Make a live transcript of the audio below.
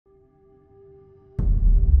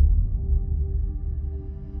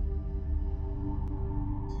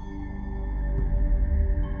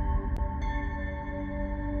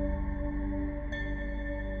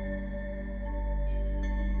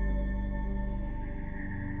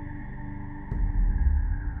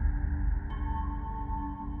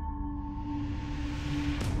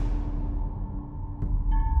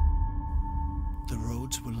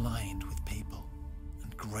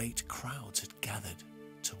great crowds had gathered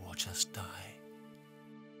to watch us die.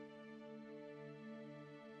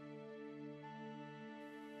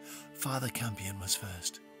 Father Campion was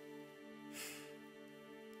first.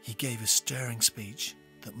 He gave a stirring speech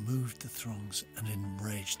that moved the throngs and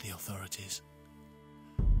enraged the authorities.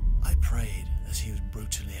 I prayed as he was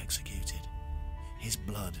brutally executed, his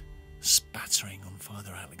blood spattering on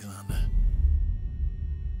Father Alexander.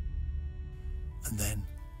 And then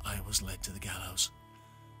I was led to the gallows.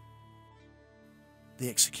 The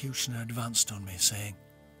executioner advanced on me, saying,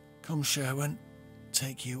 "Come, Sherwin,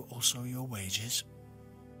 take you also your wages."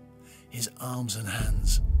 His arms and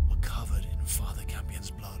hands were covered in Father Campion's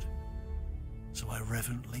blood, so I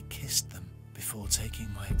reverently kissed them before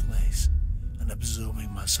taking my place and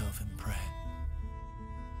absorbing myself in prayer.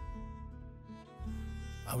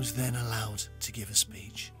 I was then allowed to give a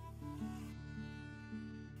speech.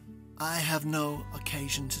 "I have no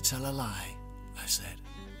occasion to tell a lie," I said.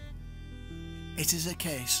 "It is a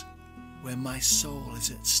case where my soul is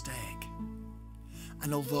at stake,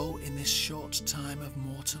 and although in this short time of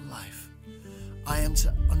mortal life I am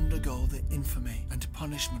to undergo the infamy and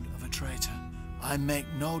punishment of a traitor, I make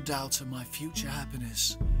no doubt of my future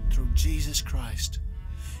happiness through Jesus Christ,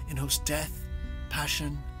 in whose death,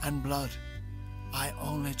 passion and blood I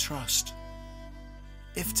only trust.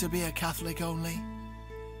 If to be a Catholic only,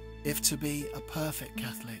 if to be a perfect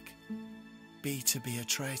Catholic, be to be a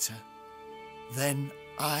traitor, then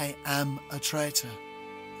I am a traitor."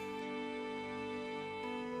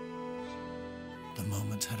 The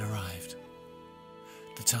moment had arrived,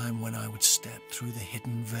 the time when I would step through the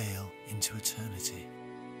hidden veil into eternity.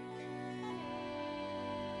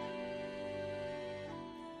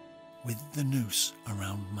 With the noose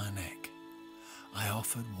around my neck, I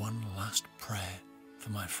offered one last prayer for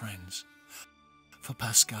my friends, for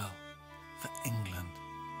Pascal, for England,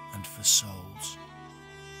 and for souls.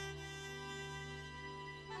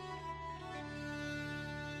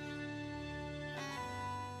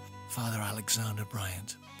 Father Alexander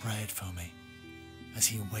Bryant prayed for me as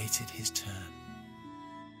he waited his turn.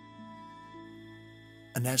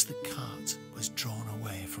 And as the cart was drawn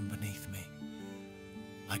away from beneath me,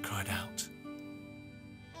 I cried out,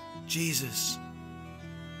 "Jesus,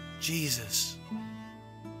 Jesus,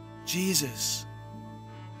 Jesus,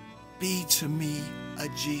 be to me a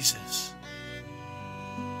Jesus."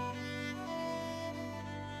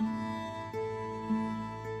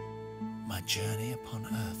 My journey upon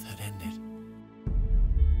earth had ended.